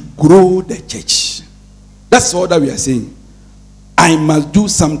something to grow the church. That's all that we are saying. I must do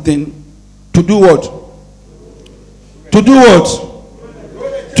something to do what? To do what?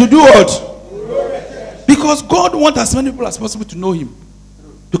 To do what? Because God wants as many people as possible to know him,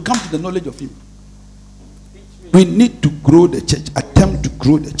 to come to the knowledge of him. We need to grow the church, attempt to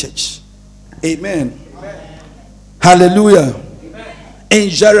grow the church. Amen. Hallelujah. In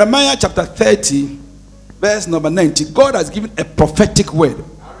Jeremiah chapter 30, verse number 90, God has given a prophetic word.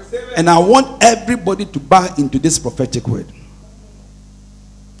 And I want everybody to buy into this prophetic word.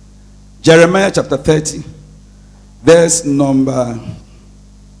 Jeremiah chapter 30, verse number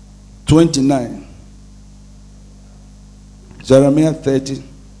 29. Jeremiah 30.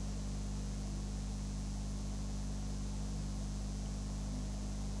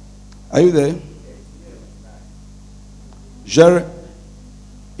 Are you there?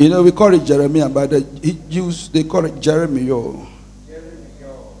 You know, we call it Jeremiah, but the Jews, they call it Jeremiah.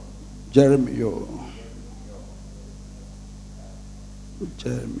 Jeremiah.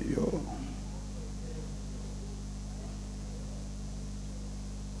 Jeremiah.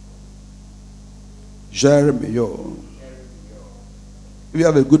 Jeremiah. If you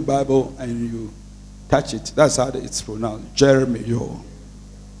have a good Bible and you touch it, that's how it's pronounced. Jeremiah.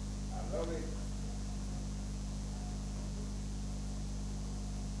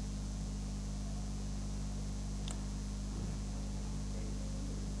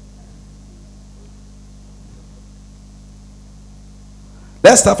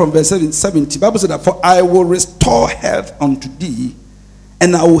 Let's start from verse 70. The Bible said that, for I will restore health unto thee,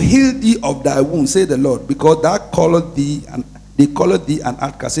 and I will heal thee of thy wounds, say the Lord, because thou calleth thee, and they calleth thee an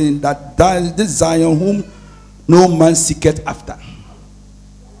outcast, saying that thou is this Zion whom no man seeketh after.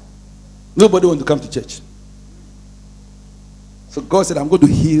 Nobody wants to come to church. So God said, I'm going to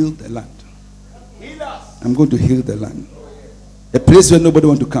heal the land. I'm going to heal the land. A place where nobody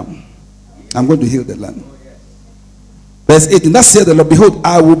wants to come. I'm going to heal the land. Verse 18, thus saith the Lord, behold,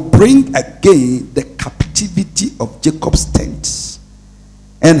 I will bring again the captivity of Jacob's tents,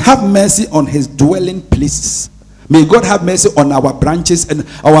 and have mercy on his dwelling places. May God have mercy on our branches and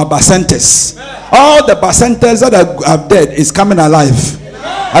our basantes. All the basantes that are dead is coming alive.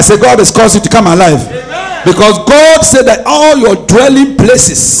 I say God has caused you to come alive. Because God said that all your dwelling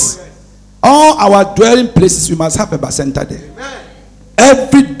places, all our dwelling places, we must have a basenta there.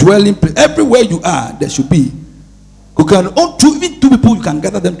 Every dwelling place, everywhere you are, there should be. You can even two people, you can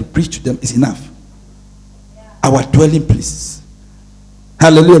gather them to preach to them is enough. Our dwelling places.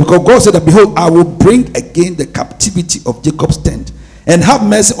 Hallelujah. Because God said that, behold, I will bring again the captivity of Jacob's tent, and have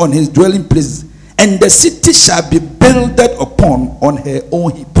mercy on his dwelling places, and the city shall be builded upon on her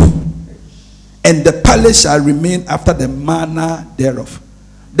own heap, and the palace shall remain after the manner thereof.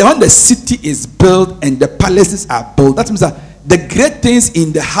 Then when the city is built and the palaces are built, that means that the great things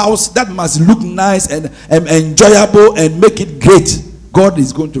in the house that must look nice and enjoyable and make it great, God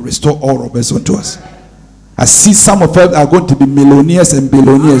is going to restore all of us unto us. I see some of us are going to be millionaires and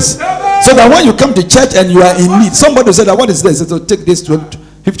billionaires. So that when you come to church and you are in need, somebody will say that, what is this? So take this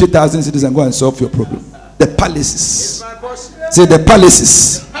 50,000 cities and go and solve your problem. The palaces. Say the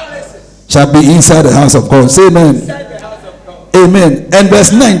palaces shall be inside the house of God. Say amen. Amen. And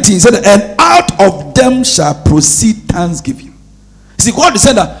verse 19 said, and out of them shall proceed thanksgiving. See, God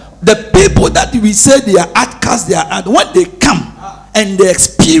said that the people that we say they are outcasts, they are when they come and they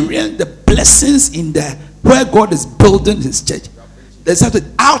experience the blessings in the where God is building his church, they said that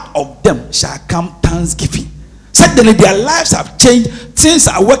out of them shall come thanksgiving. Suddenly their lives have changed, things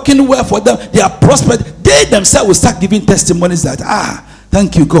are working well for them, they are prospered. They themselves will start giving testimonies that,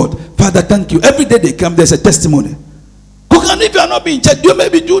 thank you God, Father, thank you. Every day they come, there's a testimony. And if you are not being church, you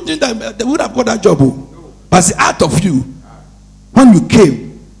maybe do think that they would have got that job. But it's out of you. When you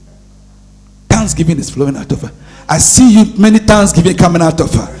came, thanksgiving is flowing out of her. I see you many thanksgiving coming out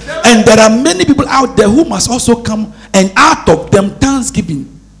of her. And there are many people out there who must also come, and out of them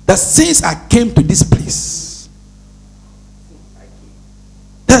thanksgiving. That since I came to this place.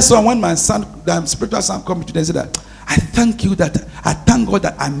 That's why when my son, the spiritual son, come today and said that, I thank you that I thank God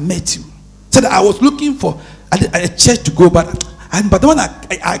that I met you. Said that I was looking for a church to go, but when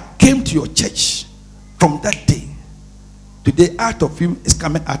I came to your church, from that day, today out of him is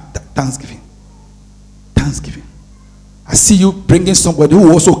coming out thanksgiving. Thanksgiving. I see you bringing somebody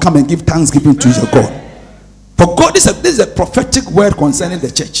who also come and give thanksgiving to your God. For God, this is a prophetic word concerning the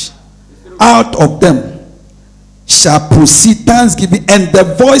church. Out of them shall proceed thanksgiving and the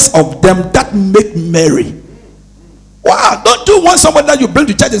voice of them that make merry. Wow, don't you want somebody that you bring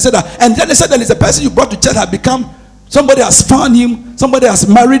to church and say that, and then they said that it's a person you brought to church has become, somebody has found him, somebody has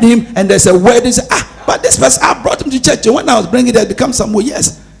married him, and there's a wedding. Say, but this person, I brought him to church, and when I was bringing it, it become someone.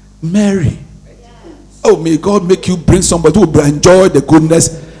 Yes, Mary. Oh, may God make you bring somebody who will enjoy the goodness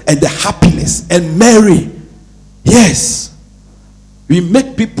and the happiness and Mary. Yes, we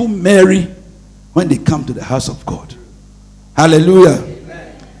make people merry when they come to the house of God. Hallelujah.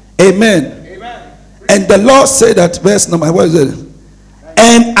 Amen. Amen. And the Lord said that, verse number, what is it?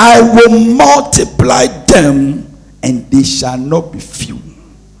 And I will multiply them, and they shall not be few.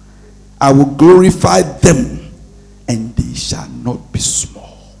 I will glorify them, and they shall not be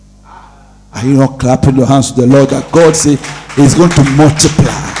small. Are you not clapping your hands to the Lord that God says He's going to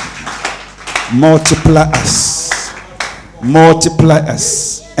multiply? Multiply us. Multiply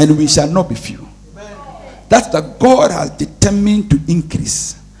us. And we shall not be few. That's that God has determined to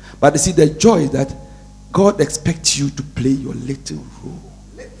increase. But you see, the joy is that God expects you to play your little role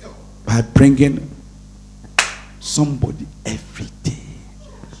by bringing somebody every day.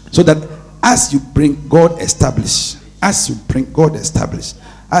 So that as you bring, God establish. As you bring, God establish.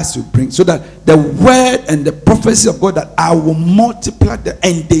 As you bring, so that the word and the prophecy of God that I will multiply them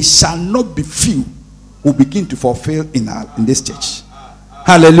and they shall not be few will begin to fulfill in this church.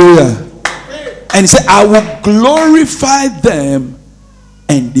 Hallelujah. And he said, I will glorify them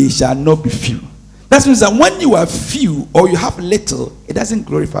and they shall not be few. That means that when you are few or you have little, it doesn't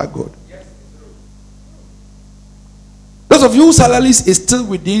glorify God. Those of you whose salaries is still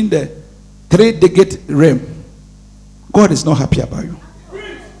within the 3-decade realm, God is not happy about you.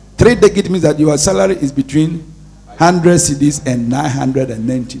 3 decades means that your salary is between 100 cedis and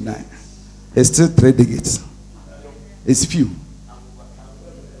 999. It's still 3 decades. It's few.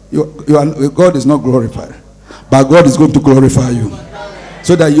 God is not glorified. But God is going to glorify you.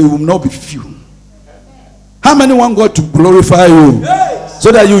 So that you will not be few. How many want God to glorify you?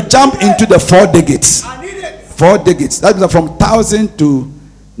 So that you jump into the 4 decades. 4 decades. That means from 1,000 to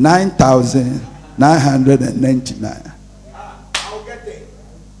 9,999.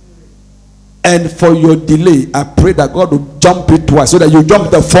 And for your delay, I pray that God will jump it twice so that you jump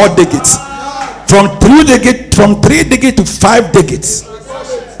the 4 decades. From 3 decades to 5 decades.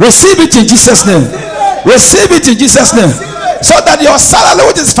 Receive it in Jesus' name. Receive it in Jesus' name. So that your salary,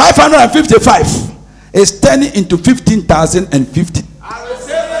 which is 555, is turning into 15,050.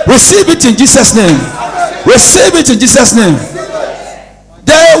 Receive it in Jesus' name. Receive it in Jesus' name.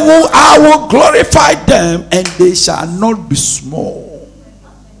 I will glorify them, and they shall not be small.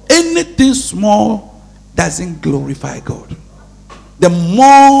 Anything small doesn't glorify God. The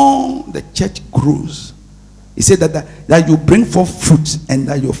more the church grows, he said that you bring forth fruit, and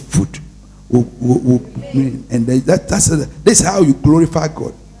that your fruit will and this is how you glorify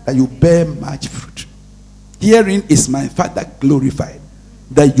God, that you bear much fruit. Herein is my Father glorified,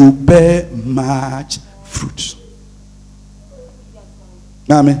 that you bear much fruit.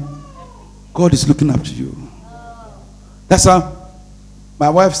 Amen. God is looking up to you. That's how my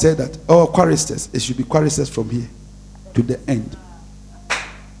wife said that, choristers, it should be choristers from here to the end.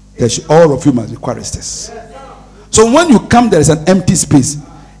 All of you must be choristers. So when you come, there is an empty space.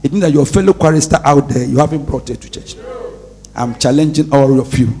 It means that your fellow chorister out there, you haven't brought it to church. I'm challenging all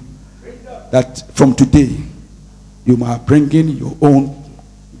of you that from today, you are bringing your own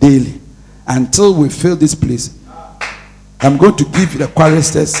daily. Until we fill this place, I'm going to give you the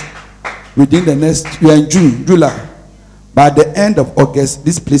choristers within the next, we are in June, July. By the end of August,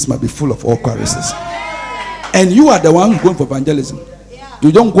 this place might be full of all choristers. And you are the one going for evangelism.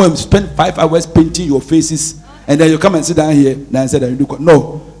 You don't go and spend 5 hours painting your faces and then you come and sit down here and say that you do.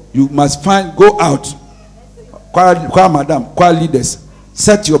 No, you must go out, choir madam, choir leaders,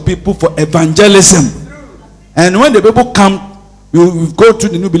 set your people for evangelism. And when the people come, you go to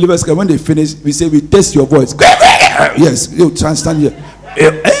the new believers. When they finish, we say we test your voice. Yes, you stand here.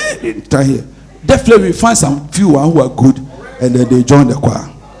 Stand here. Definitely, we find some few who are good, and then they join the choir,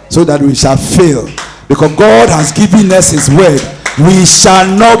 so that we shall fail. Because God has given us His word. We shall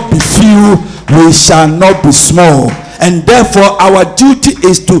not be few, we shall not be small. And therefore, our duty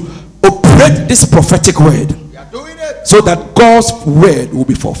is to operate this prophetic word so that God's word will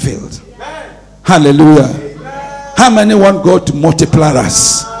be fulfilled. Hallelujah. How many want God to multiply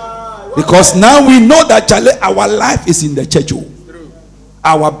us? Because now we know that our life is in the church.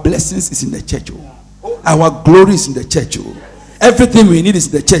 Our blessings is in the church. Our glory is in the church. Oh. Everything we need is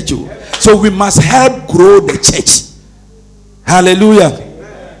in the church. Oh. So we must help grow the church. Hallelujah.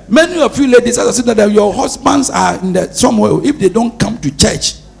 Many of you ladies are saying that your husbands are in the somewhere. If they don't come to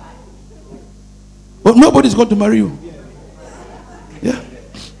church, well, nobody's going to marry you. Yeah.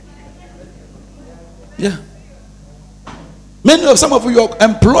 Yeah. Some of you, your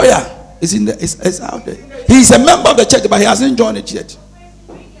employer is out there. He is a member of the church, but he hasn't joined it yet.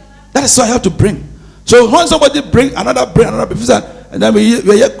 That is why I have to bring. So when somebody bring another, and then we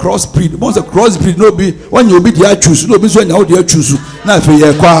hear crossbreed. Once a crossbreed, no be when you be the choose, no be when you choose. Now if you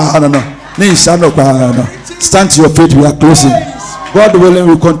stand to your feet, we are closing. God willing,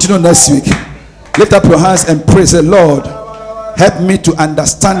 we will continue next week. Lift up your hands and praise the Lord. Help me to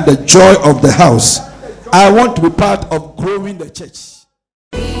understand the joy of the house. I want to be part of growing the church.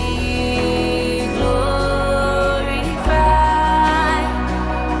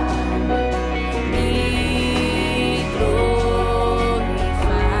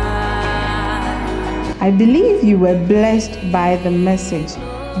 I believe you were blessed by the message.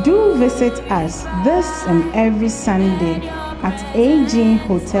 Do visit us this and every Sunday at AG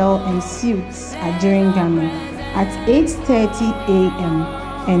Hotel and Suites at Jeringano at 8:30 a.m.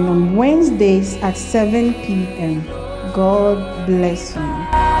 and on Wednesdays at 7 p.m. God bless you.